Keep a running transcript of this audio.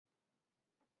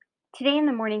Today in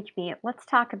the morning commute, let's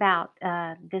talk about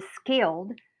the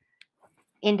skilled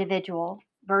individual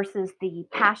versus the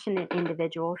passionate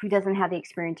individual who doesn't have the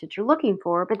experience that you're looking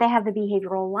for, but they have the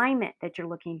behavioral alignment that you're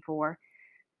looking for,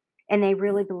 and they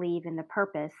really believe in the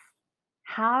purpose.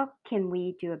 How can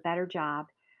we do a better job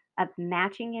of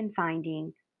matching and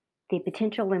finding the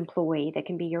potential employee that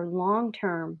can be your long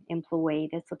term employee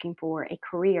that's looking for a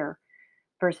career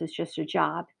versus just a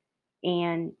job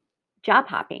and job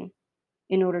hopping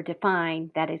in order to find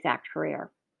that exact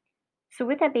career? So,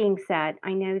 with that being said,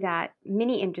 I know that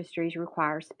many industries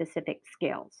require specific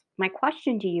skills. My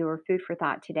question to you, or food for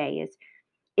thought today, is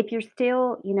if you're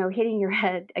still, hitting your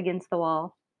head against the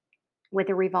wall with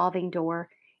a revolving door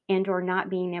and or not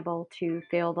being able to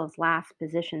fill those last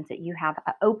positions that you have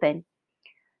open,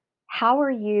 how are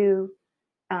you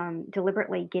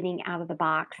deliberately getting out of the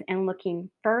box and looking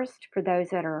first for those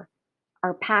that are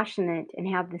passionate and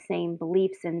have the same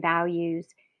beliefs and values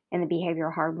and the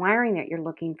behavioral hardwiring that you're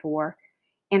looking for,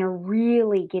 and are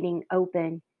really getting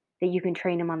open that you can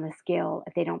train them on the skill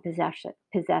if they don't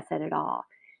possess it at all.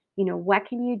 What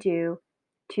can you do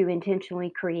to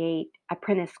intentionally create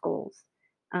apprentice schools,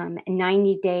 a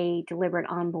 90-day deliberate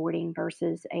onboarding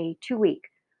versus a 2-week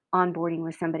onboarding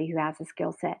with somebody who has a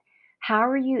skill set? How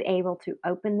are you able to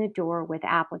open the door with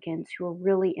applicants who are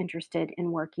really interested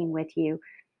in working with you,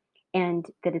 and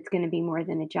that it's going to be more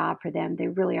than a job for them? They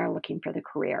really are looking for the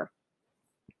career,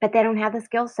 but they don't have the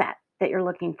skill set that you're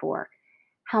looking for.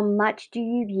 How much do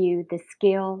you view the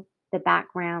skill, the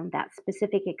background, that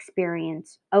specific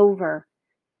experience over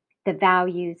the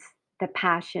values, the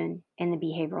passion, and the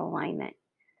behavioral alignment?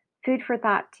 Food for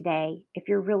thought today. If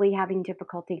you're really having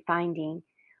difficulty finding,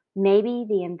 maybe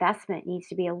the investment needs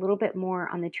to be a little bit more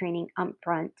on the training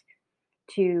upfront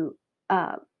to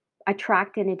uh,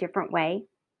 attract in a different way,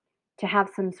 to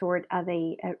have some sort of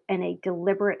a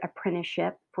deliberate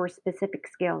apprenticeship for a specific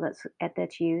skill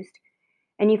that's used,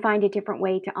 and you find a different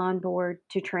way to onboard,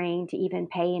 to train, to even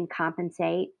pay and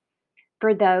compensate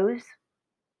for those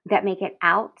that make it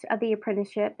out of the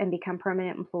apprenticeship and become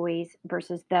permanent employees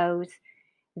versus those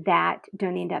that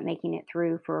don't end up making it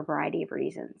through for a variety of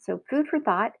reasons. So, food for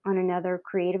thought on another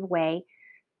creative way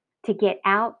to get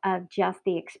out of just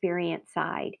the experience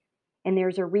side. And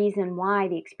there's a reason why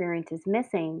the experience is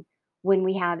missing when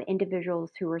we have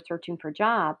individuals who are searching for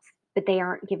jobs, but they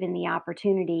aren't given the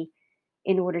opportunity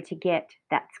in order to get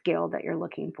that skill that you're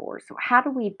looking for. So, how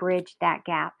do we bridge that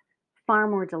gap far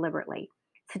more deliberately?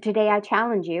 So, today I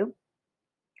challenge you,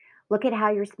 look at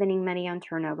how you're spending money on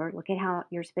turnover, look at how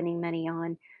you're spending money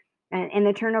on, and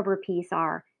the turnover piece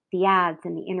are the ads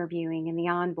and the interviewing and the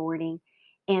onboarding,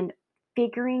 and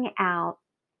figuring out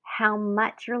how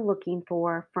much you're looking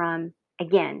for from,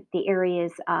 again, the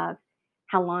areas of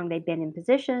how long they've been in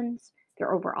positions,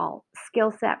 their overall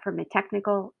skill set from a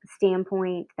technical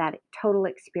standpoint, that total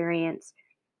experience,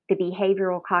 the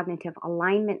behavioral cognitive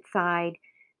alignment side,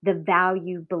 the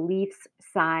value beliefs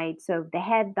side. So the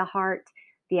head, the heart,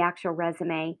 the actual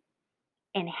resume,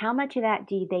 and how much of that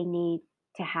do they need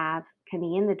to have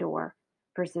coming in the door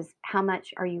versus how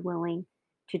much are you willing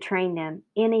to train them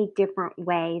in a different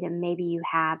way than maybe you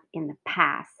have in the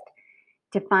past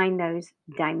to find those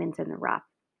diamonds in the rough.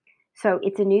 So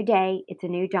it's a new day, it's a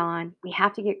new dawn. We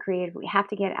have to get creative, we have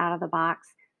to get out of the box.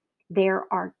 There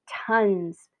are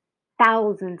tons,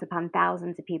 thousands upon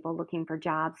thousands of people looking for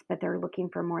jobs, but they're looking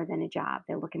for more than a job.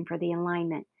 They're looking for the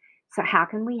alignment. So, how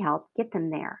can we help get them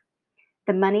there?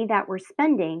 The money that we're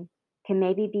spending can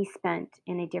maybe be spent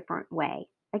in a different way.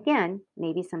 Again,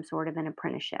 maybe some sort of an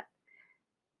apprenticeship.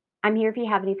 I'm here if you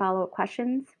have any follow up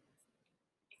questions.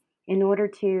 In order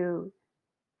to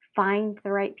find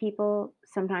the right people,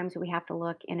 sometimes we have to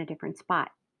look in a different spot,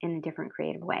 in a different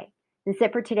creative way. That's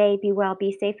it for today. Be well,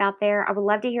 be safe out there. I would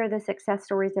love to hear the success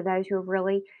stories of those who are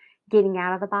really getting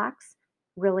out of the box,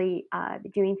 really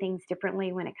doing things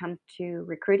differently when it comes to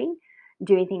recruiting,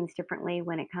 doing things differently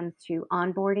when it comes to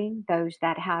onboarding, those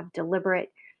that have deliberate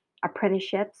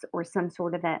apprenticeships or some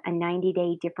sort of a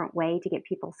 90-day different way to get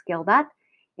people skilled up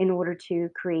in order to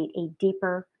create a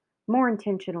deeper, more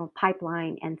intentional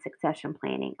pipeline and succession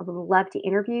planning. I would love to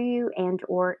interview you and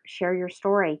or share your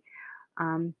story.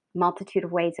 Multitude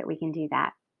of ways that we can do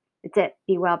that. That's it.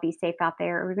 Be well, be safe out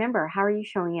there. Remember, how are you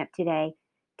showing up today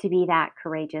to be that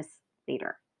courageous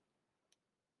leader?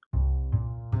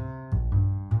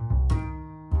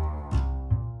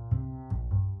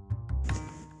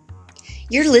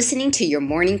 You're listening to Your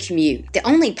Morning Commute, the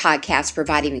only podcast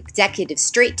providing executives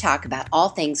straight talk about all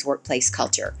things workplace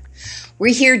culture.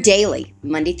 We're here daily,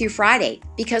 Monday through Friday,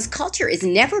 because culture is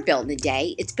never built in a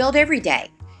day, it's built every day.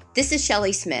 This is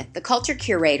Shelley Smith, the Culture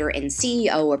Curator and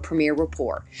CEO of Premier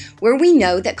Rapport, where we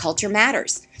know that culture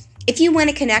matters. If you want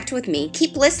to connect with me,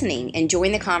 keep listening and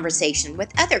join the conversation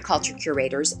with other culture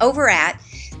curators over at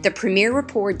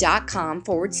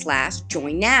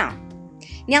thepremierrapport.com/join now.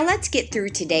 Now let's get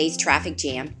through today's traffic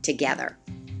jam together.